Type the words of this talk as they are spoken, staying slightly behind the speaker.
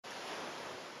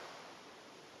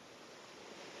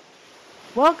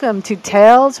Welcome to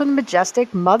Tales from the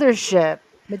Majestic Mothership.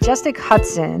 Majestic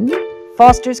Hudson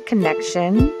fosters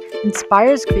connection,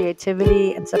 inspires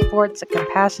creativity, and supports a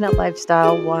compassionate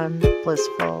lifestyle, one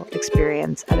blissful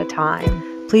experience at a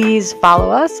time. Please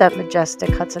follow us at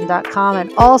majestichudson.com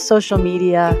and all social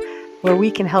media where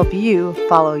we can help you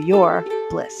follow your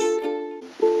bliss.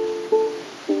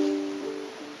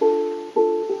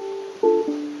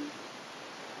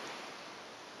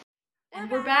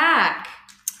 And we're back.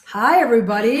 Hi,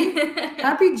 everybody.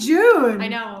 Happy June. I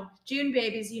know. June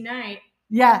babies unite.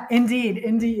 Yeah, indeed.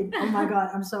 Oh my God,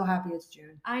 I'm so happy it's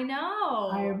June. I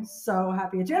know. I am so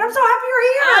happy it's June. I'm so happy you're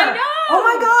here. I know. Oh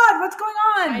my God, what's going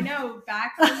on? I know.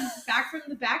 Back from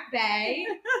the back bay,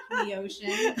 from the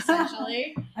ocean,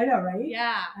 essentially. I know, right?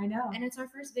 Yeah. I know. And it's our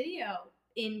first video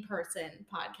in person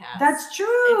podcast. That's true.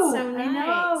 It's so nice. I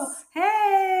know.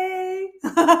 Hey.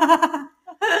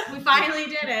 We finally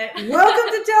did it. Welcome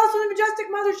to Tales from the Majestic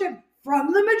Mothership.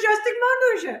 From the Majestic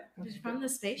Mothership. From the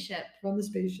spaceship. From the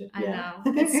spaceship. I know.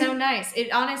 It's so nice.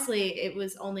 It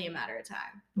was only a matter of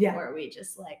time before we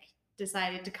just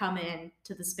decided to come in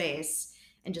to the space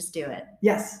and just do it.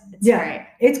 Yes. It's great.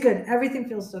 It's good. Everything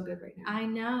feels so good right now. I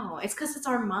know. It's because it's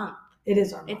our month. It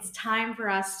is our month. It's time for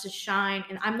us to shine.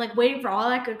 And I'm waiting for all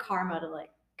that good karma to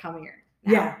come here.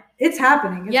 Now. Yeah. It's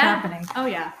happening. It's happening. Oh,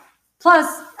 yeah.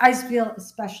 Plus, I feel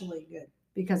especially good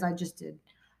because I just did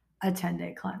a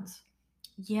 10-day cleanse.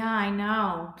 Yeah, I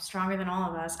know. Stronger than all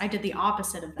of us. I did the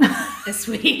opposite of that this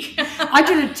week. I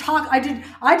did a talk. I did a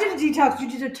detox.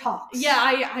 You did a tox. Yeah,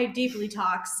 I deeply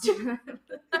toxed. I'm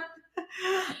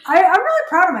really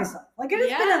proud of myself.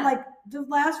 It has been the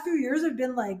last few years have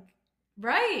been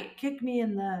right. Kick me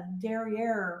in the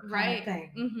derriere kind of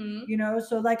thing. Mm-hmm.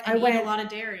 So I went a lot of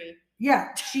dairy.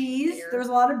 Yeah, cheese. There was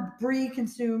a lot of brie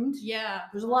consumed. Yeah.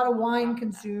 There's a lot of wine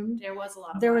consumed. There was a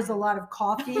lot of There wine. was a lot of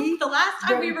coffee. The last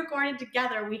time we recorded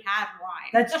together, we had wine.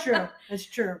 That's true. That's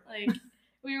true.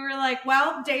 We were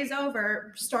well, day's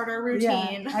over. Start our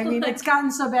routine. Yeah. I mean, it's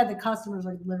gotten so bad that customers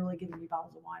are literally giving me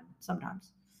bottles of wine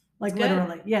sometimes.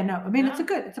 Literally. Good. Yeah, no. I mean, it's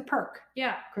a perk.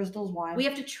 Yeah. Crystal's wine. We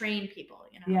have to train people,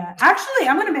 Yeah. Actually,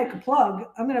 I'm going to make a plug.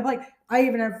 I'm going to I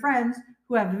even have friends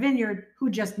who have a vineyard who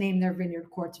just named their vineyard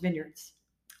Quartz Vineyards.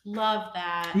 Love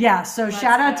that. Yeah. So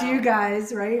shout out to you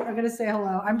guys, right? I'm going to say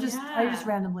hello. I just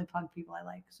randomly plug people I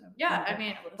like. So yeah,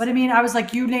 I was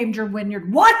like, you named your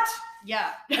vineyard. What?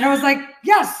 Yeah. And I was like,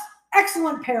 yes,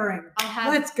 excellent pairing.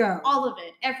 Let's go. All of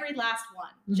it. Every last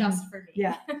one. Just for me.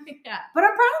 Yeah. Yeah. But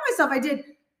I'm proud of myself. I did.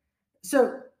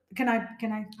 So can I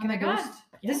God.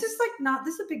 This is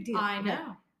this is a big deal. I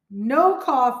know. No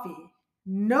coffee,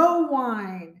 no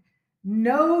wine,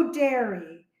 no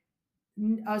dairy.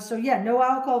 No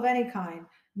alcohol of any kind.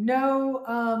 No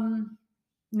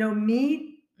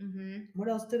meat. Mm-hmm. What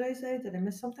else did I say? Did I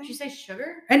miss something? Did you say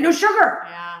sugar? And no sugar.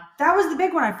 Yeah. That was the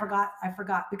big one I forgot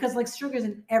because sugar's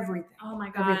in everything. Oh my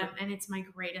God. Everything. And it's my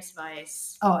greatest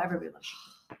vice. Oh, everybody loves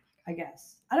sugar, I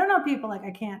guess. I don't know people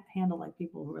I can't handle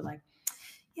people who are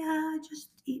yeah, I just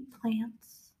eat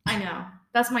plants. I know.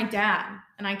 That's my dad,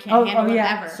 and I can't handle it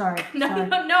ever. Sorry.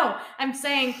 No. I'm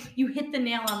saying you hit the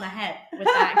nail on the head with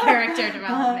that character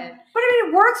development. But I mean,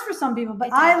 it works for some people.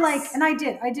 But and I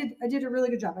did a really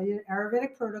good job. I did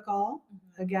Ayurvedic protocol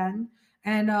again,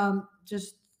 and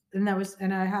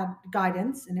I had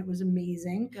guidance, and it was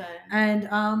amazing. Good. And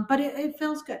but it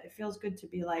feels good. It feels good to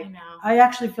be I know. I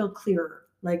actually feel clearer.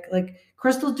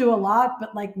 Crystals do a lot,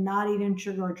 but not eating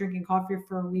sugar or drinking coffee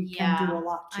for a week can do a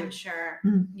lot too. I'm sure.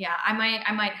 Mm. Yeah, I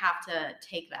might have to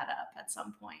take that up at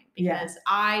some point because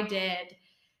I did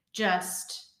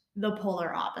just the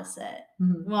polar opposite.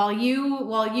 Mm-hmm. While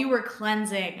you were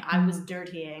cleansing, I was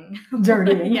dirtying.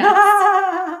 Dirtying. Yes.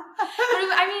 But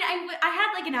I had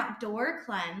an outdoor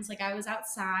cleanse. I was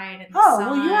outside in the sun.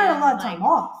 Well, you had a lot of time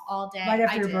off. All day. Right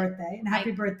after your birthday. And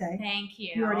happy birthday. Thank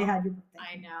you. You already had your birthday.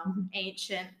 I know.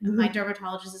 Ancient. Mm-hmm. My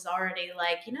dermatologist is already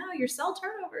your cell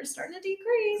turnover is starting to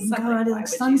decrease. Oh God,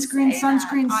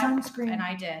 sunscreen. And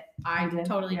I did. I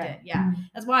totally did. Yeah. Mm-hmm.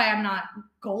 That's why I'm not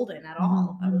golden at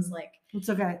all. Mm-hmm. I was it's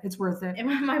okay. It's worth it. And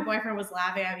my boyfriend was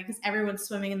laughing at me because everyone's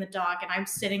swimming in the dock and I'm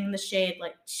sitting in the shade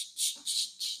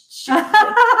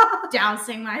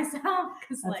dousing myself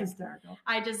because that's hysterical.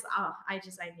 I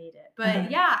need it.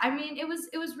 But yeah, I mean it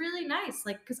was really nice.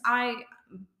 Because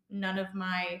none of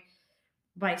my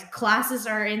classes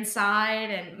are inside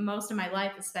and most of my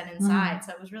life is spent inside. Mm.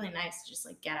 So it was really nice to just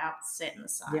get out, sit in the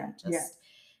sun. Yeah. Just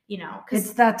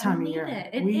it's that time of year.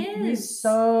 It is.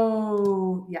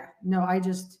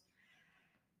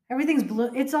 Everything's blue.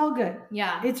 It's all good.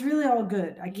 Yeah. It's really all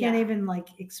good. I can't even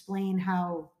explain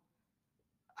how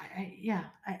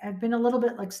I've been a little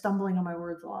bit like stumbling on my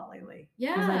words a lot lately.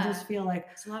 Because I Yeah. just feel like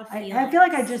It's a lot of I feel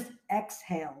like I feelings. just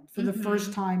exhaled for the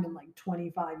first time in like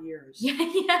 25 years. Yeah,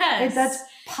 yes. That's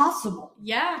possible.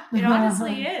 Yeah, it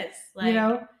honestly is. Like, You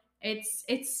know?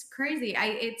 it's crazy.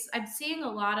 I'm seeing a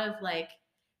lot of like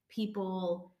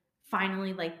people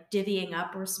finally like divvying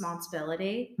up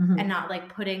responsibility and not like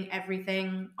putting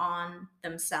everything on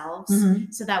themselves.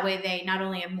 So that way they not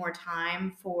only have more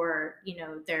time for,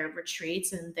 their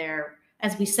retreats and their,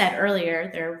 as we said earlier,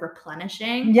 they're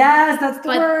replenishing. Yes, that's the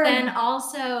But word. then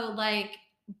also like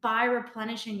by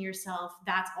replenishing yourself,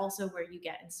 that's also where you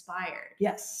get inspired.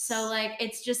 Yes. So like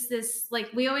it's just this like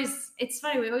it's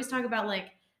funny, we always talk about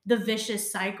like the vicious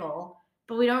cycle,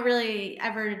 but we don't really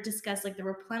ever discuss like the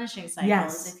replenishing cycles.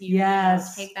 Yes. If you,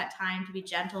 Yes. take that time to be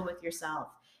gentle with yourself,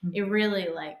 it really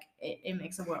like it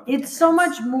makes a world of It's difference. so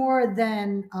much more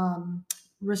than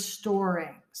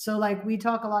restoring. So like we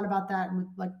talk a lot about that with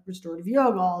like restorative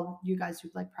yoga, all you guys who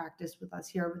like practice with us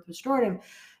here with restorative,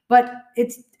 but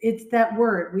it's that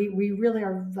word. We really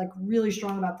are like really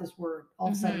strong about this word. All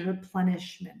of a sudden,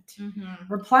 replenishment.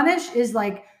 Replenish is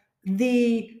like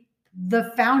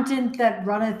the fountain that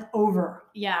runneth over.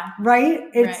 Yeah. Right?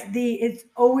 It's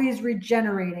always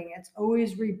regenerating. It's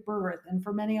always rebirth. And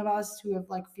for many of us who have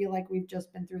like feel like we've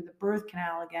just been through the birth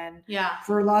canal again,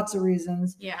 for lots of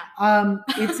reasons. Yeah.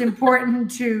 It's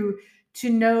important to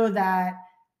know that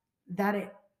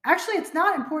it actually it's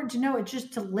not important to know, it's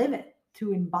just to live it,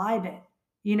 to imbibe it,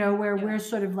 where we're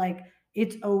sort of like,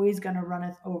 it's always gonna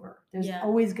runneth over. There's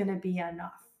always gonna be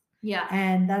enough. Yeah.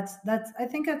 And that's I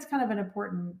think that's kind of an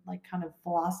important like kind of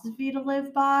philosophy to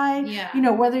live by.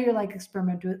 Yeah. Whether you're like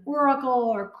experiment with oracle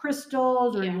or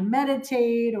crystals, or you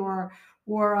meditate, or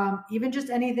even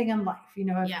just anything in life.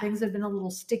 If things have been a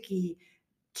little sticky,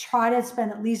 try to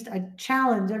spend at least a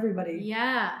challenge everybody.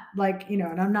 Yeah. Like,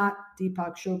 and I'm not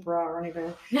Deepak Chopra or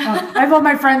anything. I have all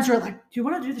my friends who are like, do you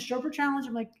want to do the Chopra challenge?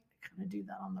 I'm like, I kind of do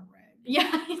that on the reg.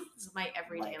 Yeah, it's my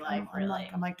everyday life, really.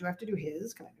 I'm like, do I have to do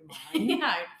his? Can I do mine?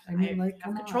 Yeah, I mean, like,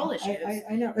 have control issues.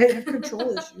 I know, I have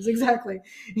control issues, exactly.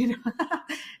 And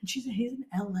he's in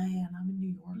LA and I'm in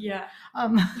New York. Yeah.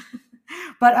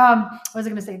 But what was I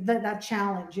going to say? That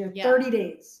challenge, 30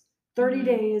 days, 30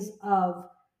 days of,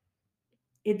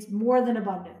 it's more than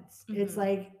abundance. It's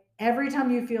like every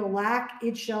time you feel lack,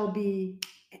 it shall be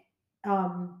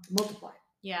multiplied.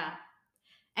 Yeah.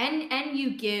 And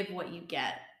you give what you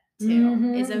get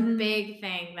too, is a big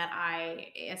thing that I,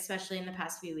 especially in the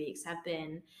past few weeks, have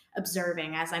been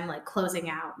observing as I'm like closing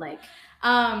out, like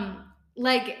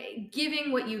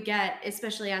giving what you get,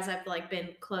 especially as I've like been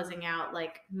closing out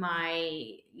like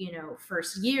my,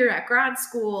 first year at grad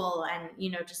school, and,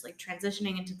 just like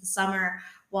transitioning into the summer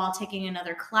while taking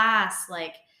another class,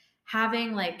 like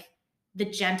having like the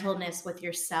gentleness with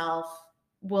yourself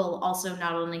will also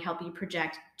not only help you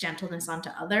project gentleness onto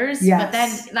others, but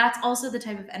then that's also the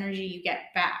type of energy you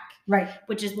get back. Right.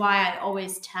 Which is why I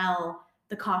always tell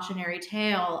the cautionary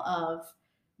tale of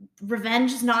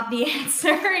revenge is not the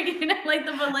answer. Like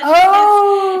the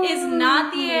maliciousness is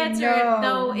not the answer,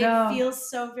 though it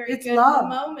feels so very good love. in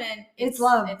the moment. It's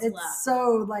love. It's love.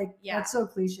 So like, that's so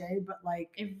cliche, but like.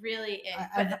 It really is.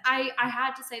 But I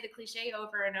had to say the cliche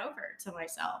over and over to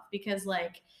myself, because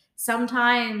like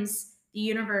sometimes the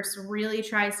universe really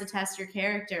tries to test your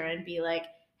character and be like,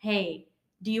 hey,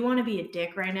 do you want to be a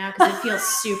dick right now because it feels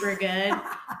super good?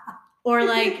 Or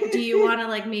like, do you want to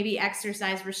like maybe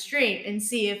exercise restraint and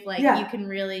see if like you can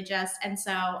really just, and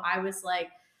so I was like,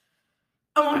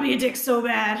 I want to be a dick so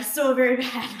bad, so very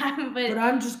bad. but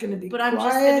I'm just gonna be quiet.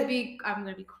 I'm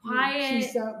gonna be quiet.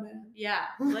 Peace out, man. Yeah,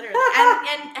 literally.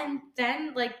 and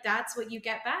then like that's what you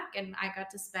get back. And I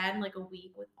got to spend like a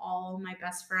week with all my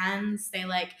best friends.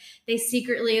 They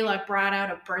secretly like brought out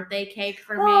a birthday cake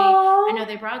for me. I know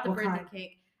they brought the birthday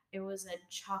cake. It was a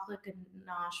chocolate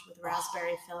ganache with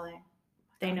raspberry filling.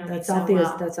 They know me so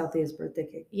well. That's Althea's birthday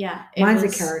cake. Yeah, mine's a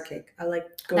carrot cake. I like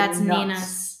going that's nuts.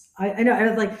 Nina's. I know. I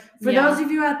was like, for those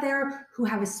of you out there who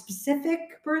have a specific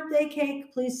birthday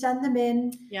cake, please send them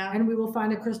in. Yeah. And we will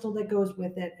find a crystal that goes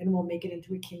with it, and we'll make it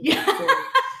into a king cake for you.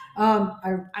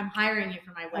 I'm hiring you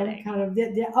for my wedding. Hell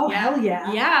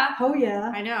yeah. Yeah. Oh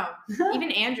yeah. I know.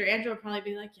 Even Andrew would probably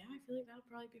be like, yeah, I feel like that'll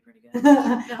probably be pretty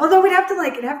good. Although it'd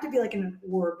have to be like an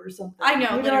orb or something. I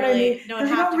know, you literally. Know what I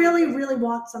mean? No, you don't really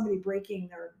want somebody breaking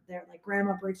their like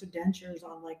grandma breaks her dentures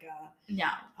on like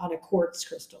on a quartz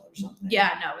crystal or something.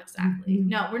 Yeah, no, exactly.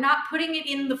 No, we're not putting it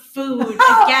in the food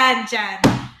again, Jen.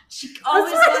 She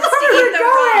always wants to eat the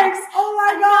rocks. Oh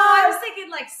my god! I was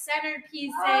thinking like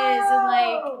centerpieces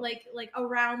and like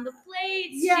around the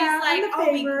plates. Yeah, she's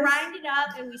like, we grind it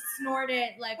up and we snort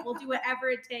it. Like we'll do whatever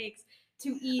it takes to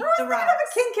eat I was the thinking rocks. of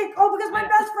a king cake. Oh, because my Yeah.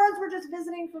 best friends were just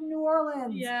visiting from New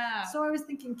Orleans. Yeah. So I was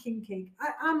thinking king cake.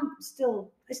 I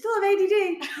still have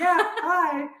ADD. Yeah.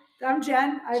 Hi, I'm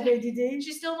Jen. I have ADD.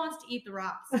 She still wants to eat the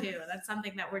rocks too. That's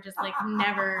something that we're just like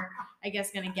never, I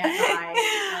guess, gonna get by.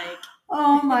 Like,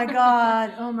 oh my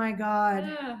god. Oh my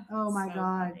god. Oh my so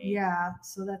god. funny. Yeah.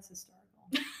 So that's historical.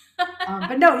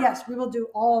 But no, yes, we will do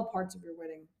all parts of your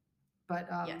wedding. But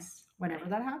Yes. whenever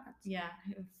that happens. Yeah.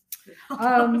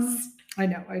 I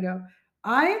know.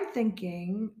 I'm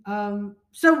thinking,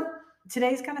 so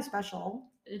today's kind of special,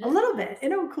 a little bit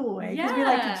in a cool way, because we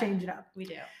like to change it up. We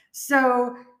do.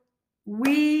 So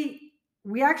we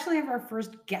actually have our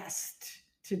first guest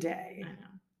today.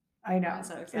 I know. I'm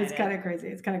so excited. It's kind of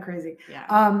crazy.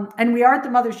 Yeah. And we are at the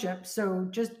mothership, so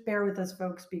just bear with us,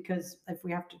 folks, because if we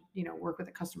have to, work with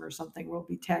a customer or something, we'll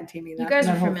be tag teaming that. You guys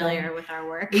that are whole familiar thing. with our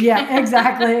work. Yeah,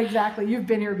 exactly. You've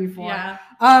been here before. Yeah.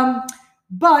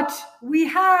 But we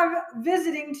have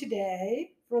visiting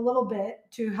today for a little bit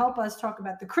to help us talk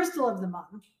about the crystal of the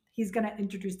month. He's going to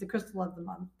introduce the crystal of the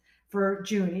month for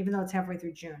June, even though it's halfway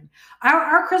through June.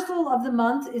 Our crystal of the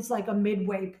month is like a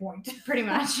midway point. Pretty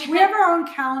much. We have our own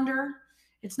calendar.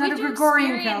 It's not we a do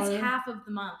Gregorian experience calendar. half of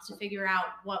the month to figure out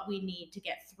what we need to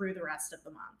get through the rest of the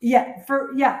month.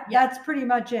 Yeah, that's pretty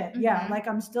much it. Mm-hmm. Yeah, like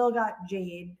I'm still got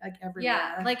jade like everywhere.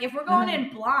 Yeah, like if we're going in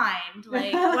blind,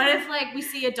 like what if like we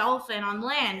see a dolphin on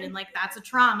land and like that's a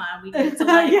trauma? We need to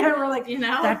like, we're like,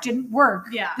 that didn't work.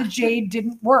 Yeah, the jade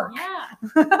didn't work.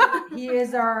 Yeah. He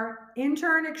is our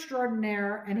intern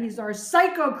extraordinaire, and he's our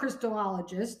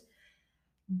psychocrystallologist,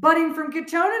 budding from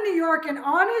Katona, New York, and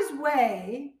on his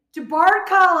way to Bard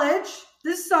College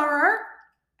this summer,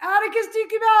 Atticus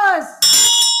Dikibas.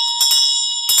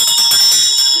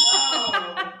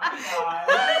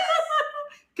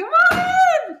 Come on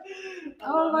in.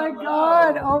 Oh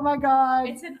my god.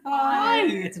 It's an Hi.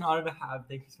 honor. It's an honor to have.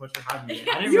 Thank you so much for having me. I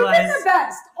didn't You've realize. been the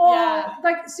best. Yeah.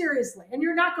 Like seriously, and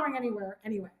you're not going anywhere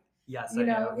anyway. Yes, You I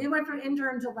know, am. it went from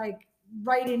intern to like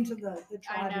right into the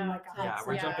tribe in know. like a Yeah, hot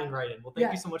we're second. jumping right in. Well, thank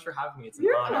Yeah. you so much for having me. It's an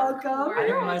You're honor. welcome. I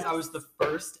didn't realize I was the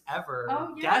first ever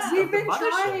Oh, yeah. guest We've of the been mothership.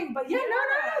 trying, but no.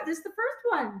 This is the first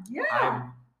one. Yeah.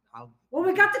 Well,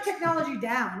 we got the technology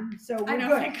down, so we're know,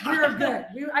 good. thank We're God.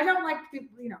 good. I don't like people,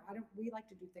 we like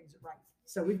to do things right.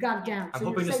 So we've got it down. I'm So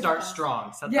hoping you're to safe start with us.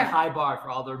 strong. Set Yeah. the high bar for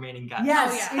all the remaining guests.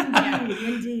 Yes, Oh, yeah.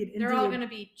 indeed. They're all gonna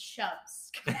be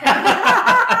chubs.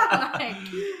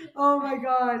 Oh my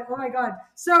god.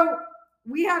 So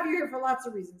we have you here for lots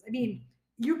of reasons. I mean,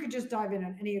 you could just dive in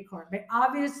on any accord, but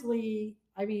obviously,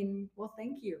 well,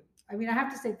 thank you. I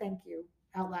have to say thank you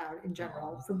out loud in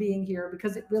general for being here,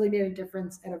 because it really made a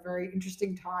difference at a very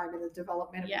interesting time in the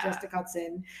development of Majestic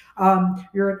Hudson.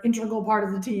 You're an integral part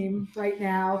of the team right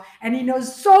now, and he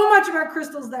knows so much about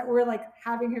crystals that we're like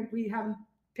we haven't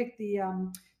picked the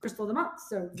crystal of the month.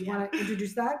 So do you want to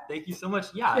introduce that? Thank you so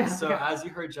much. Yeah. So okay. as you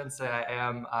heard Jen say, I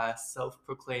am a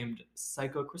self-proclaimed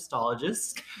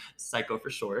psychocrystallologist, psycho for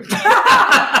short.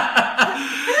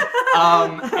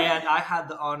 And I had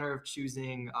the honor of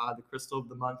choosing the crystal of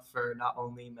the month for not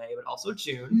only May, but also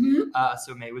June. Mm-hmm.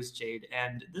 So May was jade.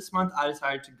 And this month I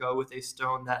decided to go with a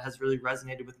stone that has really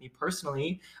resonated with me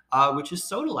personally, which is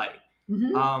sodalite.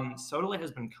 Mm-hmm. Sodalite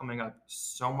has been coming up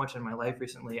so much in my life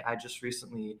recently. I just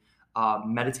recently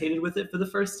meditated with it for the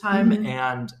first time,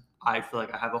 and I feel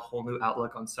like I have a whole new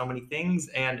outlook on so many things,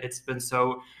 and it's been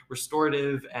so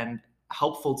restorative and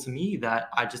helpful to me that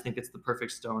I just think it's the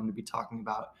perfect stone to be talking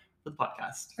about for the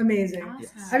podcast. Amazing. Awesome.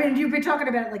 Yes. You've been talking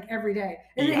about it like every day.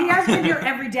 And Yeah. He has been here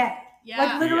every day. Yeah.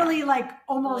 Like literally like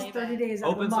almost Believe 30 it. days out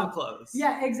of the Open so month. close.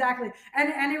 Yeah, exactly.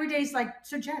 And every day he's like,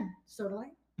 so Jen,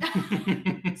 sodalite?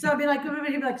 So I'd be like, he'd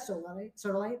be like, sodalite? So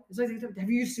he's like, have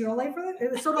you used sodalite for this?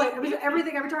 It was sodalite. It was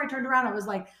everything. Every time I turned around, I was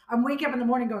like, I'm waking up in the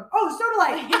morning going, oh,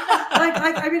 sodalite.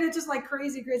 It's just like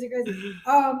crazy.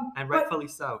 And rightfully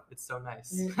so. It's so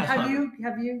nice. Have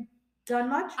you done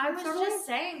much? I was sodalite? just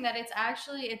saying that it's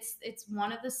actually it's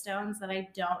one of the stones that I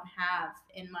don't have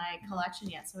in my collection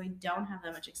yet, so I don't have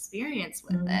that much experience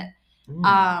with it.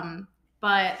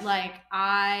 But like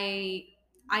I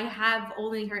have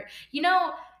only heard,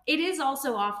 it is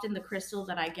also often the crystal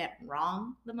that I get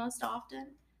wrong the most often.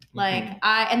 Like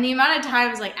and the amount of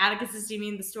times like Atticus is seeing me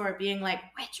in the store being like,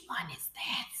 which one is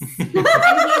this? And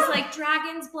he's like,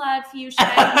 dragon's blood fuchsia.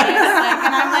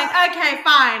 And I'm like, okay,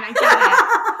 fine, I get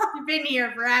it. You've been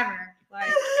here forever.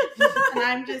 Like, and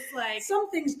I'm just like, some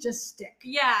things just stick.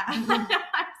 yeah. I'm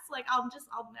just like, I'll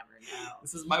never know.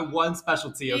 This is my one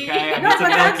specialty, okay? I No, need to but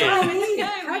that's milk what I it. mean.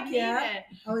 Yeah, we Heck need yeah. it.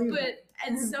 Oh, you But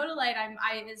And Sodalite, I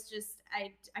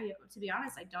to be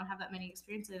honest, I don't have that many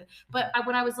experiences. But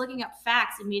when I was looking up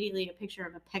facts, immediately a picture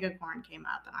of a pegacorn came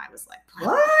up, and I was like,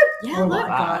 What? Yeah, Oh look,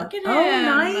 my God. look at him.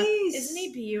 Oh, nice. Isn't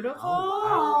he beautiful?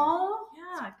 Oh,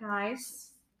 Yeah, guys.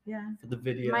 Yeah. For the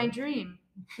video. My dream.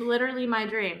 Literally my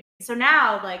dream. So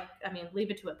now, like, I mean,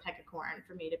 leave it to a pegacorn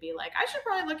for me to be like, I should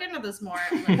probably look into this more.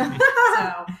 Like,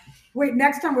 so Wait,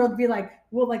 next time we'll be like,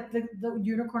 the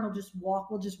unicorn will just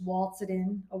waltz it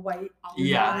in a white.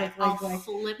 Yeah. I'll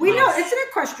flip We it. know it's an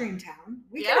equestrian town.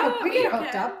 We get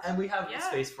hooked can. up. And we have Yeah. the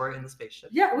space for it in the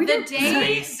spaceship. Yeah, we The do.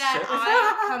 day Space that ship.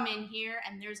 I come in here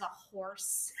and there's a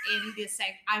horse in the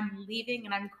seg, I'm leaving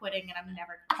and I'm quitting and I'm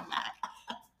never coming back.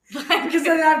 Because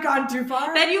then I've gone too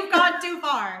far. Then you've gone too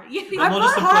far. I've we'll brought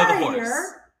just employ the Hara horse.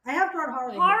 here. I have brought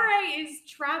Hara here. Hara is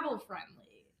travel friendly.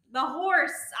 The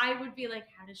horse, I would be like,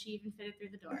 how does she even fit it through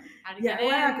the door? How to Yeah, get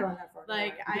we're not in? going that far.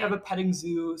 Like, We have a petting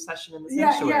zoo session in the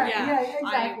Yeah, sanctuary.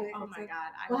 exactly. Oh my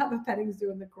god. We'll have a petting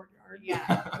zoo in the courtyard.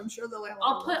 Yeah. I'm sure they'll have.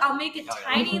 I'll make a Oh, yeah.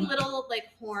 tiny little like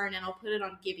horn and I'll put it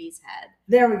on Gibby's head.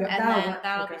 There we go. And That'll then work.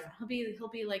 that'll Okay. be he'll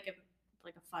be like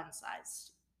a fun sized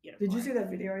unicorn. Did you see that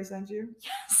video I sent you?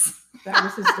 Yes. That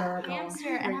was hysterical.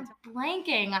 Hamster, and I'm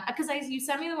blanking because you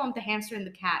sent me the one with the hamster and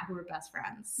the cat who were best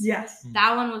friends. Yes,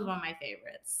 That one was one of my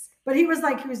favorites. but he was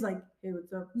like, hey,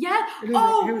 what's up? Yeah. It was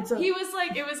like, hey, what's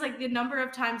up? It was like the number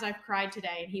of times I've cried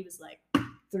today, and he was like,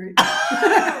 3.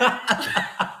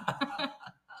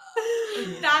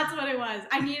 that's what it was.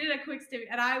 I needed a quick stimmy,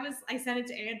 and I sent it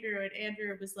to Andrew, and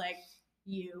Andrew was like,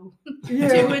 you You.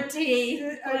 to a T.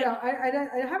 I know.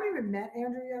 I haven't even met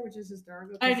Andrew yet, which is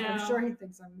hysterical. I 'cause I'm know. sure he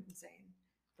thinks I'm insane.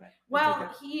 But it's Well,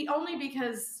 okay. he only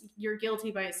because you're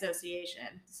guilty by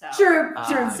association. So True.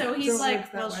 So he's it like, works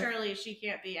that well, way. surely she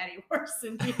can't be any worse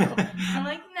than you. I'm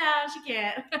like, no, she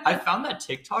can't. I found that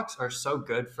TikToks are so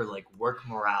good for like work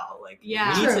morale. Like,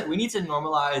 Yeah. we need to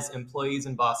normalize employees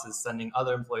and bosses sending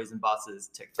other employees and bosses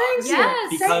TikToks. Thank you. Yes,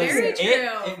 Because very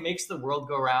true. it makes the world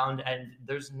go round, and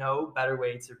there's no better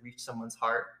way to reach someone's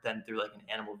heart than through like an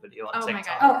animal video on Oh my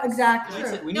TikTok. God. Oh,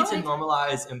 exactly. We need to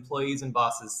normalize employees and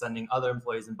bosses sending other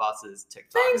employees and bosses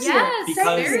TikToks. Thank you. Yes,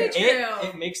 Because very true.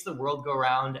 it makes the world go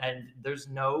round, and there's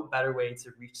no better way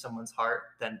to reach someone's heart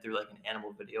than through like an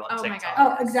animal video on Oh my TikTok.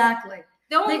 God. Oh, exactly.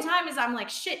 The only They- time is I'm like,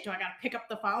 shit, do I gotta pick up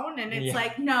the phone? And it's Yeah.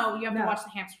 like, no, you have to No. watch the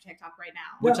hamster TikTok right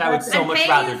now. Which No, I would that's- so I'm much paying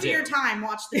rather you for do. your time.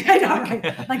 Watch the I know,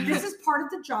 TikTok. right? Like this is part of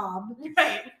the job.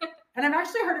 Right. And I've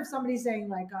actually heard of somebody saying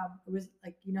like, it was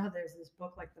like, you know how there's this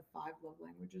book like the 5 love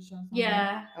languages or something?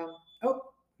 Yeah.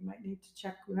 We might need to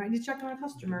check on our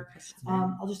customer.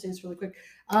 I'll just say this really quick.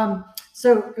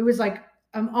 So it was like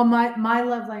on my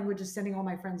love language is sending all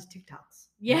my friends TikToks.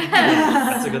 Yes.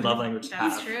 That's a good love language to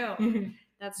That's have. true.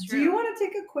 That's true. Do you want to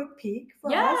take a quick peek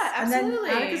for Yeah, us? absolutely.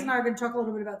 And then Atticus and I are going to talk a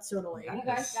little bit about Soda Lady. You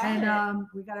guys got And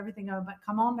we got everything going, but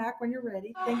come on back when you're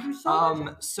ready. Thank you so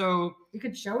much. So You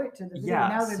could show it to the video. yeah,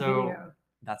 Now the so- video.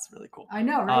 that's really cool. I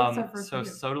know, right? It's our So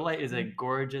first video. Sodalite is a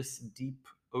gorgeous deep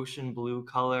ocean blue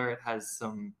color. It has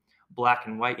some black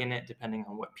and white in it, depending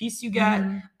on what piece you get.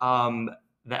 Mhm.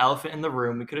 The elephant in the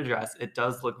room we could address. It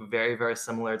does look very, very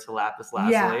similar to lapis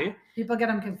lazuli. People get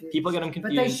them confused. People get them But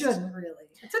they confused. shouldn't really.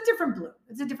 It's a different blue.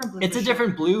 It's a different blue. It's for a sure.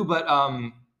 different blue, but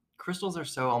crystals are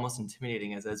so almost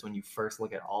intimidating as is when you first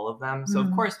look at all of them. So of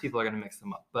Mhm. course people are going to mix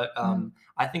them up. But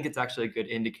I think it's actually a good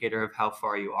indicator of how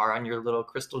far you are on your little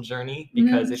crystal journey,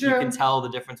 because if you true. can tell the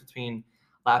difference between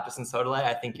lapis and sodalite,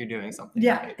 I think you're doing something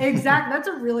Yeah, right. exactly. That's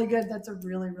a really good. That's a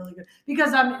really, really good.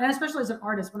 Because and especially as an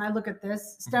artist, when I look at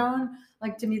this stone,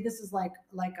 like to me, this is like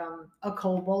a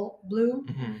cobalt blue,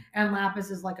 Mhm. and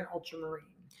lapis is like an ultramarine.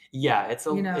 Yeah, it's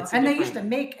a You know, it's a and they used to different-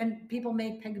 make and people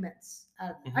make pigments.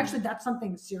 Mhm. Actually, that's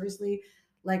something seriously.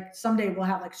 Like someday we'll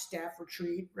have like staff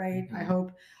retreat, right? I Mhm.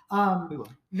 hope. We will.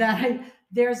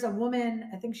 There's a woman,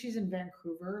 I think she's in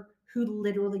Vancouver, who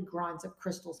literally grinds up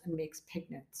crystals and makes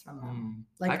pigments from them.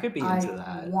 I could be into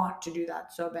that. want to do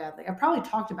that so badly. I've probably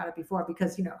talked about it before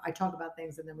because I talk about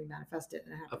things and then we manifest it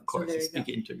and it happens. Of course, so you there speak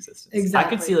you it into existence. Exactly. I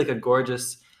could see like a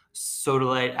gorgeous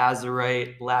sodalite,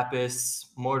 azurite,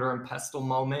 lapis, mortar and pestle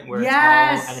moment where it's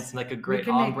Yes! all and it's like a great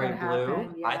can make ombre that blue.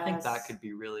 happen, I think that yes. could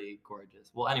be really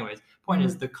gorgeous. Well, anyways, point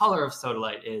is the color of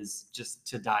sodalite is just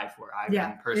to die for. I'm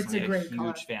Yeah, it's a personally a great huge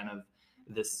color. fan of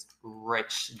this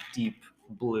rich, deep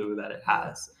blue that it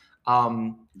has.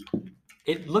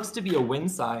 It looks to be a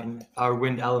wind sign or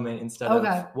wind element instead Okay.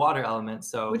 of water element.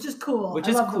 So which is cool. Which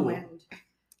I is love the cool. wind. You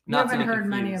not to haven't get heard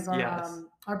many confused, of our yes.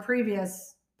 our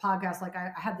previous podcasts. Like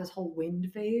I had this whole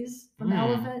wind phase from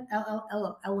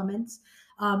Mm. elements.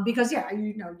 Because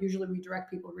usually we direct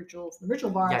people to rituals from the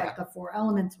ritual bar, Yeah, like the 4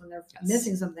 elements when they're Yes.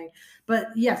 missing something.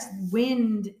 But yes,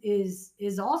 wind is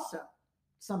also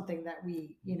something that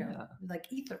we, Yeah. like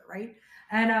ether, right?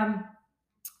 And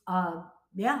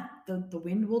yeah, the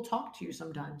wind will talk to you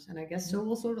sometimes, and I guess so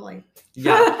will Sodalite.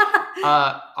 Yeah.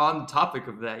 On the topic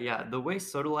of that, yeah, the way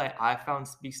Sodalite I found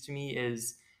speaks to me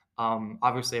is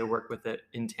obviously I work with it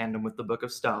in tandem with the Book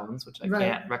of Stones, which I Right.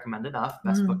 can't recommend enough.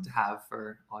 Best book Mhm. to have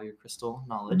for all your crystal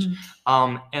knowledge.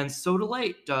 Mhm. And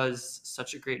Sodalite does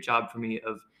such a great job for me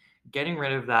of getting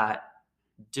rid of that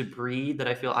debris that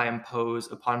I feel I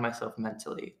impose upon myself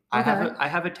mentally. Okay. I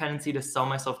have a tendency to sell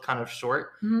myself kind of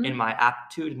short Mhm. in my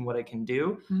aptitude and what I can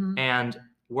do. Mhm. And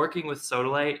working with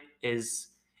Sodalite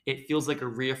it feels like a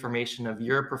reaffirmation of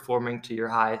you're performing to your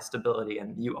highest ability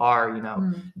and you are,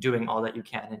 Mhm. doing all that you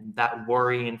can. And that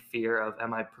worry and fear of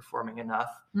am I performing enough?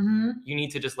 Mhm. You need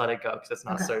to just let it go because it's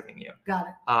not Okay. serving you. Got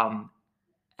it.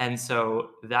 And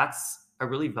so that's a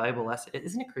really valuable lesson.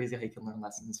 Isn't it crazy how you can learn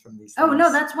lessons from these Oh things?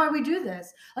 no, that's why we do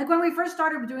this. Like when we first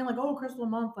started doing like crystal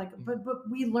month, like but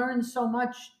we learned so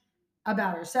much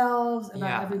about ourselves,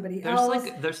 about everybody else,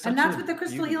 and that's what the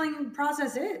crystal healing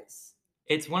process is.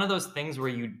 It's one of those things where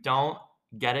you don't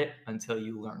get it until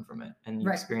you learn from it and you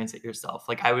Right. experience it yourself.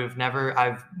 Like I've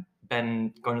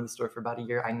been going to the store for about a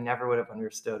year. I never would have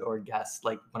understood or guessed,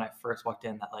 like when I first walked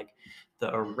in, that like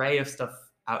the array of stuff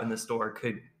out in the store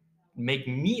could make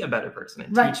me a better person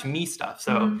and Right. teach me stuff.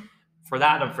 So Mhm. for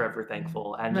that, I'm forever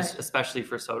thankful. And just Right. especially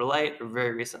for Sodalite,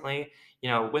 very recently,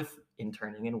 with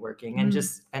interning and working and Mhm.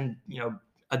 just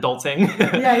adulting.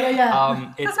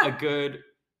 Yeah. It's a good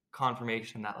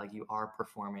confirmation that like you are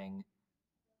performing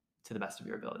to the best of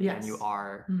your ability and Yes.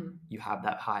 you have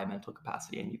that high mental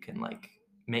capacity and you can like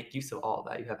make use of all of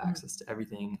that. You have Mhm. access to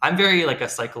everything. I'm very like a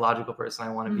psychological person.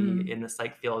 I want to Mhm. be in the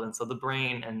psych field, and so the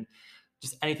brain and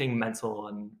just anything mental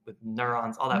and with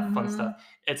neurons, all that fun Mhm. stuff,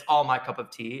 it's all my cup of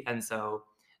tea. And so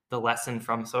the lesson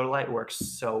from Sodalite works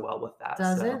so well with that.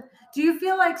 Does So it? Do you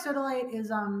feel like Sodalite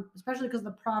is especially because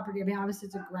the property? I mean, obviously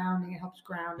it's a grounding; it helps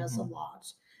ground us a Mhm.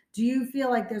 lot. Do you feel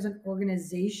like there's an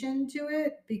organization to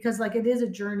it because like it is a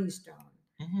journey stone,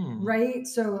 Mhm. right?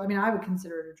 So I mean, I would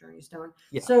consider it a journey stone.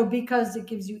 Yeah. So because it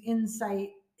gives you insight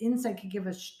can give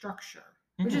us structure,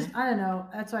 which is Mhm. I don't know.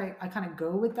 That's why I kind of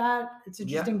go with that. It's Yeah.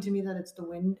 interesting to me that it's the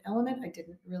wind element. I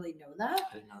didn't really know that.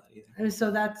 I didn't know that either.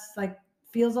 So that's like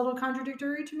feels a little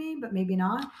contradictory to me, but maybe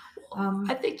not.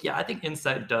 I think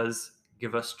insight does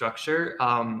give us structure.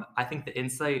 I think the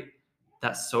insight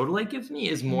that Sodalite gives me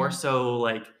is more Mhm. so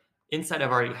like insight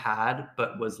I've already had,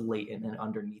 but was latent and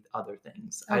underneath other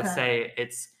things. I'd Okay. say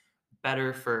it's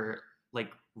better for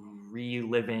like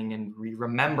reliving and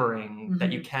remembering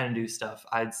that you Mhm. can do stuff.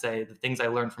 I'd say the things I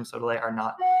learned from Sodalite are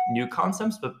not new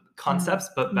concepts, but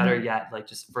better Mhm. yet, like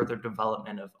just further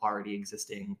development of already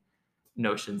existing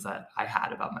notions that I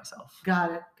had about myself.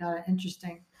 Got it.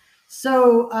 Interesting.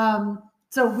 So,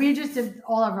 so we just did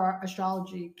all of our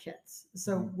astrology kits.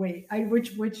 So Mhm. wait,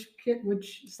 which kit,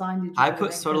 which sign did you? I put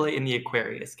put it in? Sodalite in the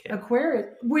Aquarius kit,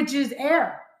 Aquarius, which is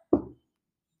air,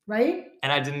 right?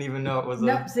 and I didn't even know it was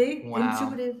Nope. a See, wow.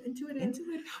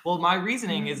 intuitive. Well, my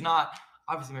reasoning is Mhm. not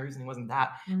obviously my reasoning wasn't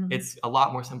that. Mhm. It's a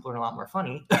lot more simpler and a lot more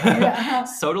funny. Yeah.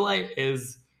 Sodalite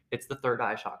it's the third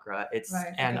eye chakra.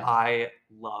 Right, And okay.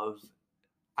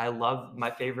 I love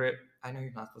my favorite. I know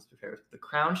you're not supposed to be favorite. The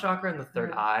crown chakra and the third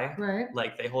Right. eye, Right.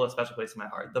 like they hold a special place in my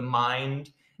heart. The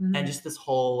mind Mhm. and just this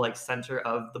whole like center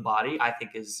of the body, I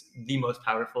think is the most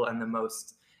powerful and the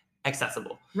most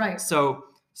accessible. Right. So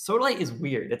Sodalite is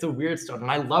weird. It's a weird stone, and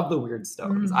I love the weird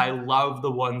stones. Mhm. I love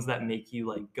the ones that make you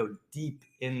like go deep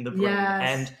in the brain. Yes.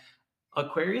 And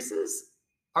Aquariuses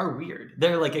are weird.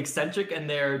 They're like eccentric and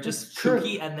they're just It's true.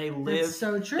 kooky, and they live. It's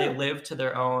so true. They live to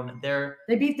their own.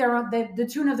 They beat their own the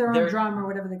tune of their own They're- drum or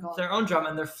whatever they call it. Their own drum,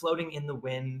 and they're floating in the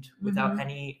wind without Mhm.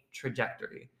 any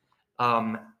trajectory.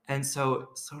 And so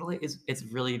Sodalite it's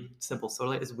really simple.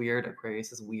 Sodalite is weird.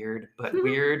 Aquarius is weird, but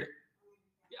weird.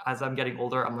 As I'm getting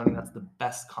older, I'm learning that's the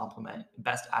best compliment,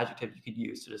 best adjective you could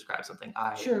use to describe something.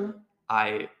 True.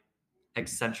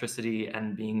 Eccentricity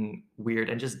and being weird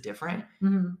and just different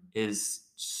Mhm.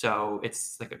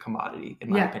 it's like a commodity in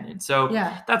my Yeah. opinion. So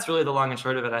Yeah. that's really the long and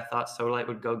short of it. I thought Sodalite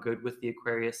would go good with the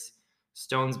Aquarius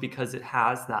stones because it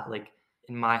has that like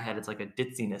in my head it's like a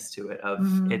ditziness to it of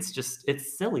Mhm.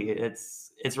 it's silly.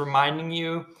 It's reminding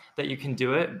you that you can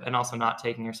do it and also not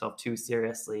taking yourself too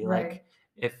seriously. Right. Like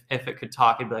if it could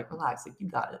talk, it'd be like, relax, like you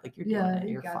got it, like you're doing it,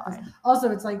 you you're got fine. this.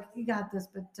 Also, it's like you got this,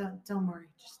 but don't worry,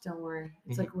 just don't worry.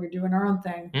 It's Mhm. like we're doing our own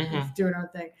thing. Mhm. It's doing our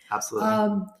thing.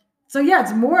 Absolutely. So yeah,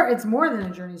 it's more than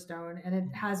a journey stone, and it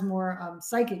has more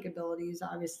psychic abilities,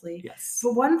 obviously. Yes.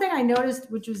 But one thing I noticed,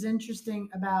 which was interesting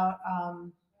about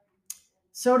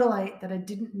sodalite that I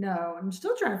didn't know. I'm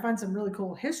still trying to find some really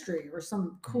cool history or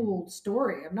some cool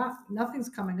story. Nothing's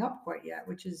coming up quite yet,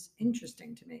 which is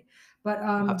interesting to me. But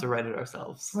We'll have to write it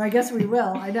ourselves. Well, I guess we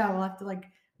will. I know we'll have to like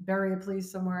bury a place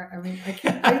somewhere. I mean,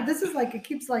 this is like, it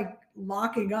keeps like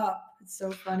locking up. It's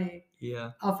so funny.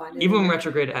 Yeah. I'll find it. Even when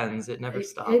retrograde ends, it never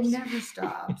stops. It never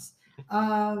stops.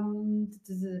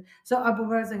 So, but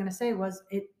what I was going to say was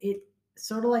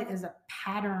sodalite is a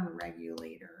pattern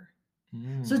regulator.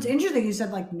 So it's interesting. You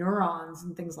said like neurons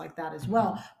and things like that as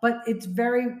well, but it's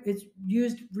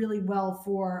used really well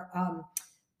for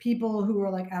people who are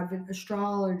like avid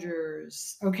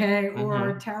astrologers, okay,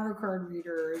 or tarot card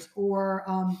readers, or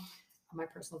my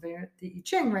personal favorite, the I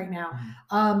Ching right now.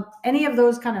 Any of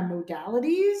those kind of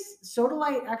modalities,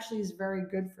 sodalite actually is very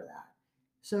good for that.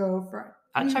 So for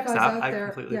that checks out. I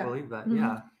completely believe that.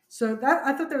 Yeah. So that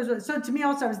I thought there was so to me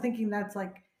also I was thinking that's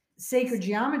like sacred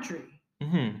geometry.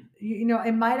 You know,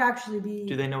 it might actually be.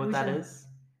 Do they know what that is?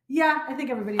 Yeah, I think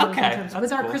everybody knows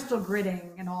with our cool. crystal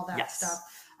gridding and all that stuff.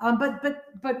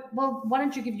 But well, why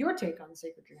don't you give your take on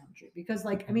sacred geometry? Because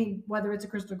like, I mean, whether it's a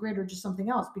crystal grid or just something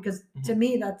else, because to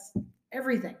me that's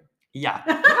everything. Yeah,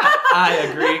 I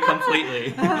agree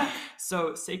completely.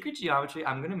 So sacred geometry,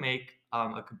 I'm gonna make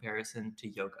a comparison to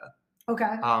yoga.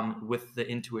 Okay. With the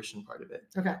intuition part of it.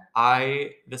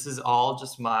 Okay. This is all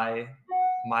just my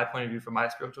point of view from my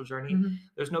spiritual journey.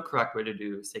 There's no correct way to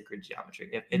do sacred geometry.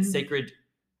 If it's sacred,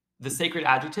 the sacred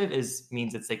adjective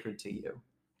means it's sacred to you.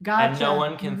 Gotcha. And no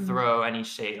one can throw any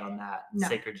shade on that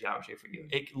sacred geometry for you.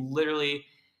 It literally,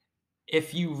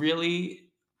 if you really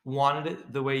wanted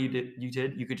it the way you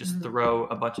did, you could just throw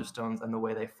a bunch of stones and the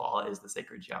way they fall is the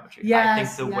sacred geometry. Yes, I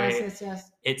think the way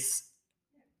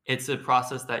it's a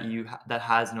process that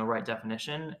has no right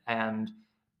definition, and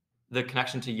the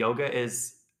connection to yoga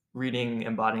is reading,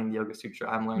 embodying the Yoga Sutra.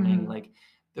 I'm learning like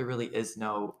there really is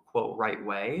no quote right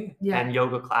way, and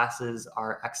yoga classes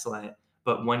are excellent.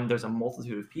 But when there's a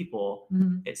multitude of people,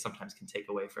 it sometimes can take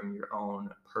away from your own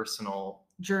personal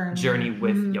journey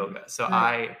with yoga. So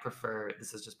I prefer,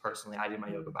 this is just personally, I do my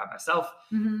yoga by myself,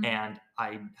 and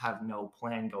I have no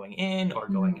plan going in or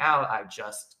going out. I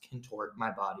just contort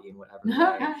my body in whatever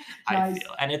way I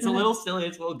feel. And it's a little silly,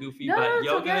 it's a little goofy, but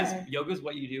yoga is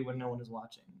what you do when no one is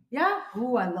watching. Yeah.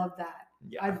 Ooh, I love that.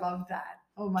 Yeah. I love that.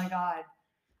 Oh my God.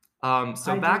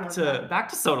 So back to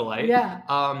sodalite.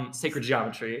 Yeah. Sacred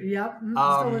geometry. Yep.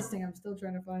 I'm still listening. I'm still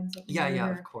trying to find something. Yeah,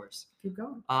 of course. Keep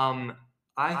going.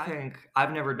 I think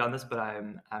I've never done this, but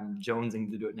I'm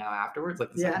jonesing to do it now afterwards,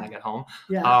 like the second I get home.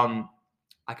 Yeah.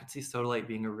 I could see sodalite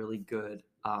being a really good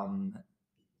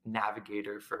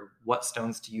navigator for what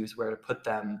stones to use, where to put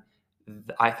them.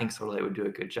 I think sodalite would do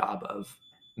a good job of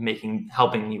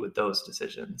helping me with those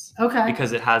decisions. Okay.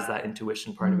 Because it has that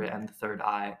intuition part of it and the third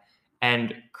eye.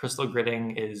 And crystal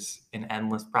gridding is an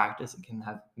endless practice. It can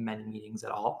have many meanings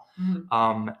at all.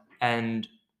 And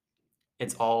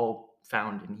it's all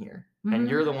found in here. And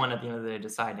you're the one at the end of the day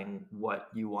deciding what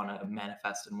you want to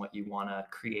manifest and what you want to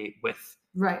create with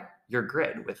your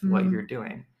grid, with what you're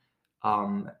doing.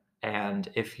 And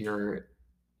if you're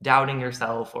doubting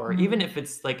yourself, or even if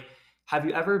it's like, have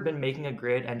you ever been making a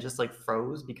grid and just like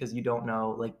froze because you don't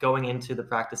know, like going into the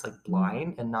practice like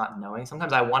blind and not knowing?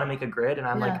 Sometimes I want to make a grid and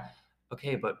I'm like,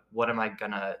 okay, but what am I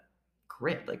gonna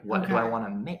grid? Like, what do I want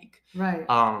to make? Right.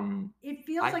 It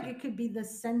feels like it could be the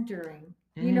centering.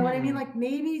 You know what I mean? Like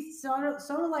maybe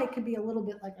sodalite could be a little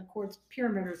bit like a quartz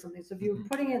pyramid or something. So if you were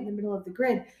putting it in the middle of the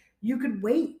grid, you could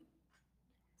wait.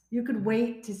 You could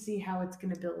wait to see how it's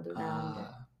going to build around it.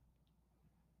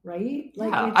 Right?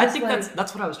 Like, I think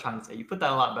that's what I was trying to say. You put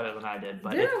that a lot better than I did.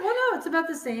 But no, it's about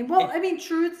the same. Well, I mean,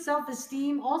 truth,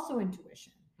 self-esteem, also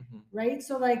intuition, right?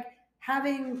 So like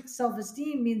having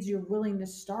self-esteem means you're willing to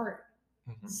start.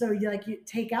 So you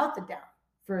take out the doubt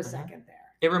for a second there.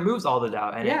 It removes all the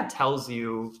doubt, and it tells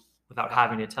you without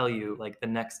having to tell you like the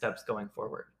next steps going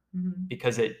forward,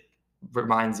 because it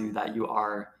reminds you that you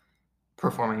are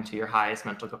performing to your highest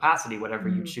mental capacity. Whatever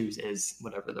you choose is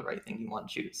whatever the right thing you want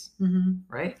to choose.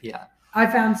 Right? Yeah. I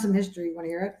found some history. You want to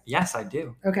hear it? Yes, I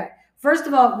do. Okay. First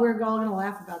of all, we're all going to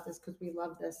laugh about this because we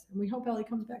love this. And we hope Ellie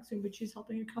comes back soon, but she's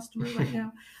helping a customer right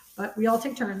now. But we all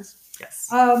take turns. Yes.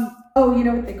 You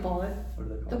know what they call it? What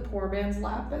do they call it? The poor man's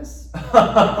lapis.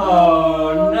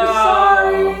 Oh, no.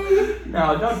 Sorry.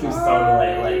 No, don't do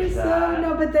sodalite like that.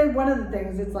 No, but one of the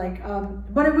things, it's like,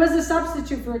 but it was a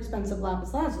substitute for expensive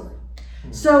lapis lazuli.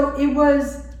 So it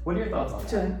was. What are your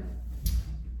thoughts on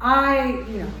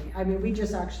that? We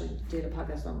just actually did a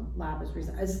podcast on lapis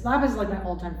recently. Lapis is like my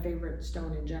all-time favorite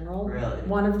stone in general. Really?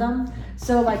 One of them.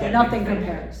 So like nothing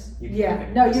compares. You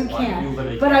can't.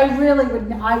 But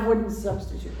I wouldn't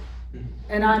substitute.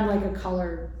 And I'm like a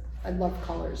color, I love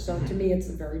colors. So to me, it's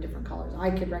a very different colors. I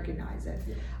could recognize it.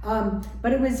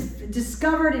 But it was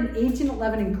discovered in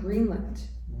 1811 in Greenland.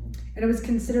 And it was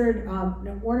considered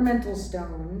an ornamental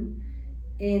stone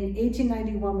in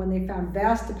 1891 when they found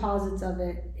vast deposits of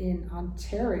it in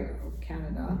Ontario,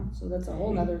 Canada. So that's a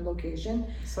whole other location.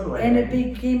 And it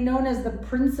became known as the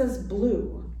Princess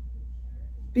Blue.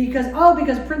 Because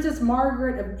Princess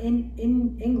Margaret of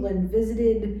England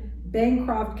visited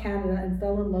Bancroft, Canada, and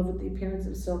fell in love with the appearance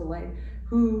of sodalite,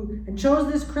 and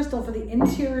chose this crystal for the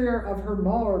interior of her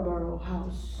Marlborough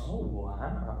house. Oh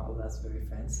wow, that's very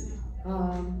fancy.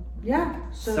 Yeah.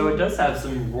 So it does have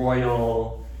some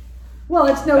royal. Well,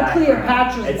 it's no background.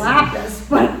 Cleopatra's lapis,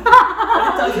 but it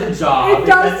does the job. It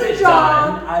does the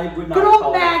job. Done. I would not good old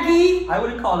call Maggie. I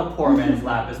wouldn't call it a poor man's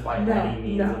lapis by any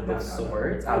means of the No.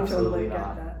 sort. I Absolutely totally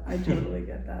not. get that. I totally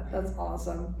get that. That's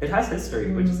awesome. It has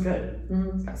history, which is good.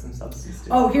 Mhm. It's got some substance to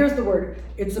it. Oh, here's the word.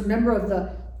 It's a member of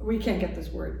we can't get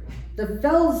this word. The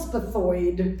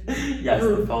Felspathoid. Yes,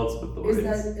 the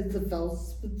feldspathoids. It's the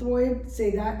Felspathoid?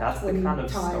 Say that That's the 20 kind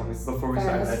of times stone. Before we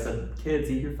started, I fast. said, kids,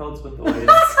 eat your feldspathoids.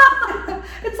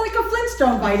 It's like a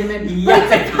Flintstone vitamin. Yeah,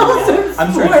 But it's a Felspathoid.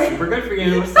 I'm sure it's super good for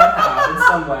you somehow, in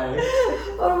some way.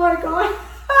 Oh my god.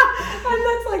 And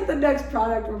that's like the next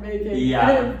product we're making. Yeah.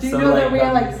 And do you So, know that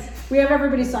like, we have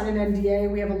everybody sign an NDA.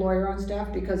 We have a lawyer on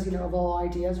staff because, of all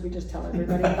ideas, we just tell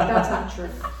everybody. But that's not true.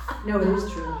 No, it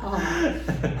is true.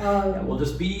 Yeah, we'll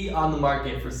just be on the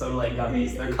market for sodalite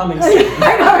gummies. They're coming soon.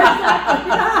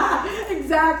 I know,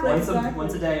 exactly.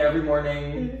 Once a day, every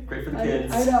morning. Great for the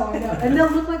kids. I know. And they'll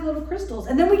look like little crystals.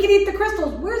 And then we can eat the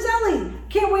crystals. Where's Ellie?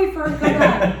 Can't wait for her to come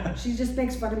back. She just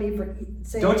makes fun of me for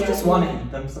saying Don't you just want to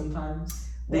eat them sometimes?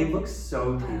 They look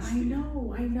so tasty. I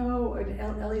know. And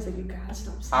Ellie's like, you gotta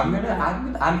stop saying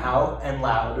I'm out and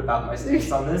loud about my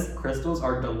stance on this. Crystals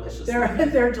are delicious.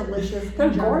 They're delicious. They're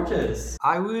gorgeous.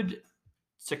 I would,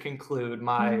 to conclude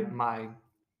my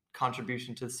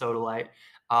contribution to the sodalite,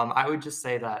 I would just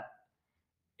say that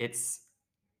it's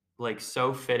like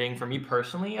so fitting for me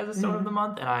personally as a stone of the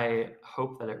month, and I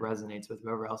hope that it resonates with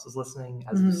whoever else is listening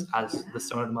as the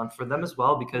stone of the month for them as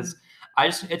well, because I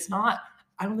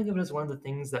don't think of it as one of the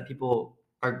things that people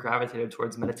are gravitated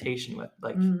towards meditation with.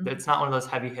 Like, it's not one of those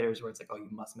heavy hitters where it's like, oh, you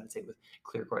must meditate with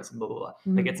clear quartz and blah, blah, blah.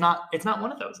 Like, it's not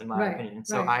one of those in my opinion.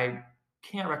 So I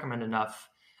can't recommend enough.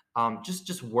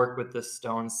 Just work with this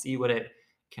stone, see what it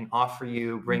can offer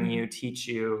you, bring you, teach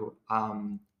you.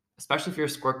 Especially if you're a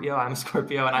Scorpio. I'm a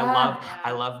Scorpio, and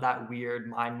I love that weird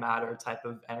mind matter type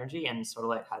of energy, and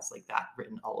sodalite has like that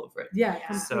written all over it.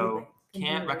 Yeah. So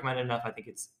can't recommend it enough. I think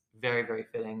it's very, very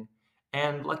fitting.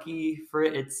 And lucky for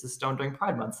it, it's a stone during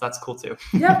Pride Month. So that's cool too.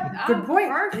 Yep. Good point.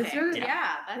 Perfect. It's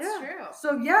Yeah, that's true.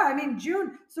 So I mean,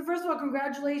 June. So first of all,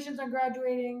 congratulations on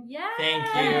graduating. Yeah. Thank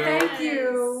you. And thank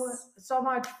you so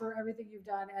much for everything you've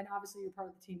done. And obviously you're part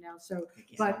of the team now. So,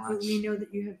 but we know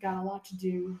that you have got a lot to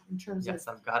do in terms of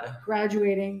I've got it.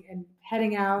 graduating and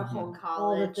heading out, Whole and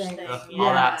college all the things. thing.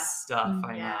 All that stuff.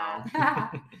 I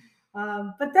know.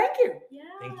 But thank you. Yeah.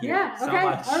 Thank you Yeah. so Okay.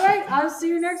 much. All right. I'll see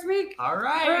you next week. All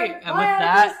right. All right. And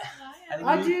Bye, with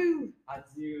that, Adieu.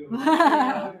 Adieu. Rest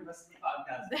of the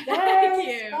podcast. Thank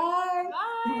Thanks. you. Bye.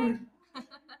 Bye.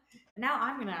 Now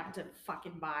I'm gonna have to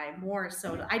fucking buy more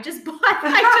soda. I just bought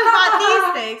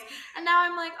these things, and now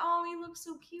I'm like, oh, he looks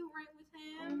so cute right with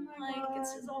him. Oh my Like God.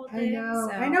 it's his whole I thing. know,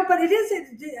 so. I know, but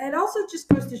it also just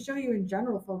goes to show you in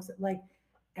general, folks, that like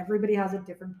everybody has a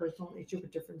different personal relationship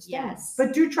with different stones. Yes.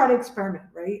 But do try to experiment,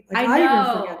 right? Like I I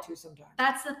know. even forget to sometimes.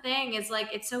 That's the thing. Is like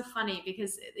it's so funny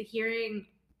because hearing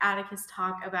Atticus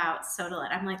talk about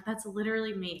sodalite, I'm like, that's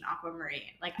literally me in aquamarine.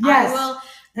 Like Yes. I will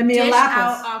I mean, dish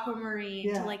lapis. out aquamarine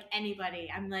Yeah. to like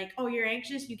anybody. I'm like, oh, you're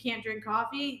anxious, you can't drink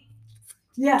coffee,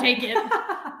 Yeah. take it,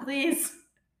 please.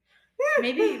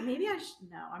 Maybe I should.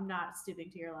 No, I'm not stooping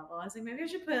to your level. I was like, maybe I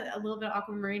should put a little bit of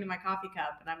aquamarine in my coffee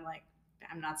cup, and I'm like,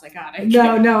 I'm not psychotic.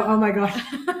 No. Oh my God.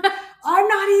 I'm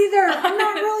not either. I'm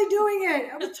not really doing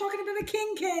it. I was talking about a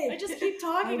king cake. I just keep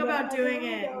talking I know, about doing I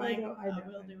it. know, Like, I know. I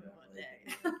will do it one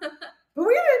day. But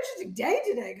we had an interesting day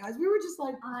today, guys. We were just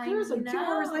like, I seriously, 2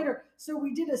 hours know. later. So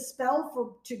we did a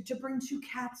spell to bring two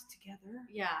cats together.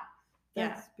 Yeah.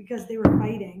 That's because they were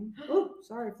fighting. Oh,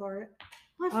 sorry, Flora.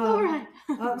 My Floride.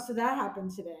 So that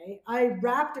happened today. I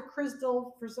wrapped a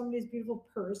crystal for somebody's beautiful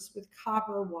purse with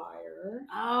copper wire.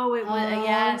 Oh, it was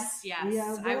yes. yeah,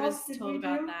 I what was else did told we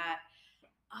about do? that.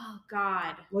 Oh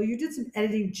God. Well, you did some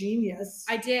editing genius.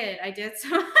 I did.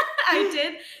 So I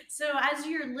did. So as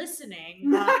you're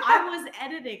listening, I was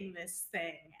editing this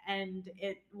thing, and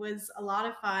it was a lot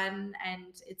of fun. And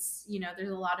it's there's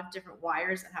a lot of different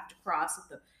wires that have to cross at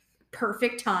the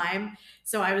perfect time.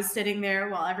 So I was sitting there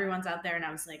while everyone's out there, and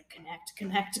I was like, connect.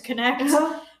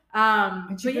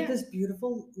 And she But got yeah. this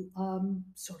beautiful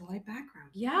Sodalite background.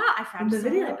 Yeah, I found the a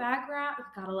video. Sodalite background.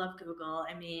 Gotta love Google.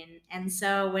 I mean, and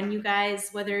so when you guys,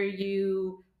 whether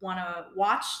you want to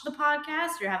watch the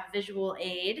podcast or have a visual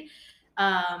aid,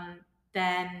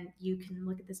 then you can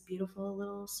look at this beautiful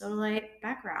little Sodalite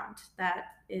background that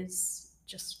is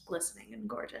just glistening and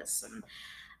gorgeous. And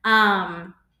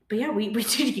but yeah, we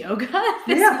did yoga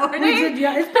this morning. We did.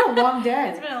 Yeah, it's been a long day.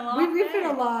 It's been a long We've day. been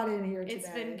a lot in here today. It's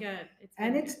been good.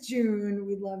 It's June.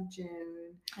 We love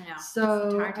June. I know.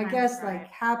 So I guess like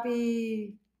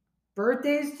happy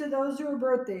birthdays to those who are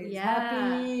birthdays. Yeah.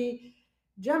 Happy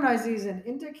Gemini season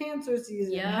into Cancer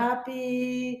season. Yep.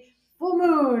 Happy full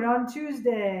moon on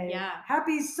Tuesday. Yeah.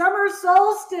 Happy summer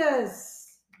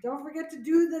solstice. Don't forget to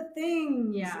do the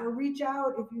things. Yeah. Or reach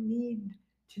out if you need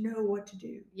to know what to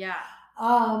do. Yeah.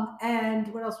 And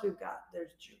what else we've got?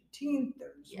 There's Juneteenth.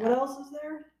 Yeah. What else is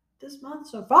there this month?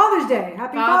 So Father's Day.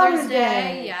 Happy Father's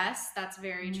Day. Yes, that's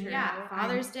very true. Yeah.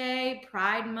 Father's Day,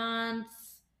 Pride Month,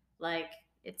 like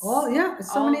it's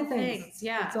it's so all many things.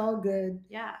 Yeah. It's all good.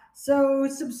 Yeah. So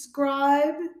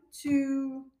subscribe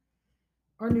to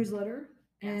our newsletter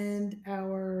Yes. and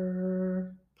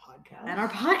our podcast. And our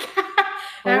podcast.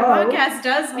 Hello. Our podcast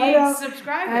does need Hello.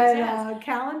 subscribers. And Yes.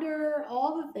 Calendar,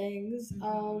 all the things.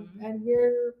 Mhm. And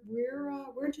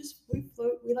we're just we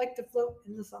float. We like to float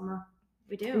in the summer.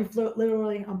 We We do. float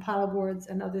literally on paddle boards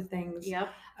and other things. Yep.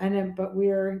 But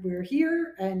we're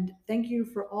here, and thank you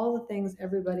for all the things,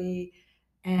 everybody.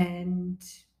 And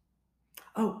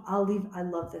I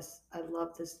love this. I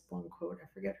love this one quote. I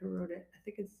forget who wrote it. I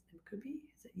think it could be.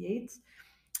 Is it Yeats?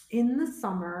 In the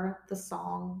summer, the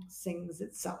song sings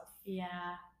itself. Yeah.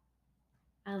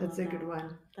 I love That's a that good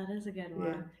one. That is a good one.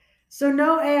 Yeah. So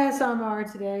no ASMR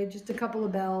today, just a couple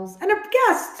of bells and a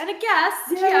guest. And a guest.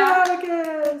 Yeah, a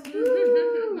guest.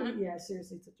 Woo! Yeah,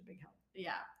 seriously, it's such a big help.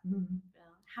 Yeah. Mhm.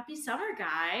 Well, happy summer,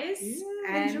 guys. Yeah,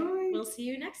 and enjoy. we'll see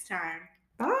you next time.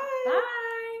 Bye.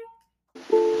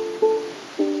 Bye.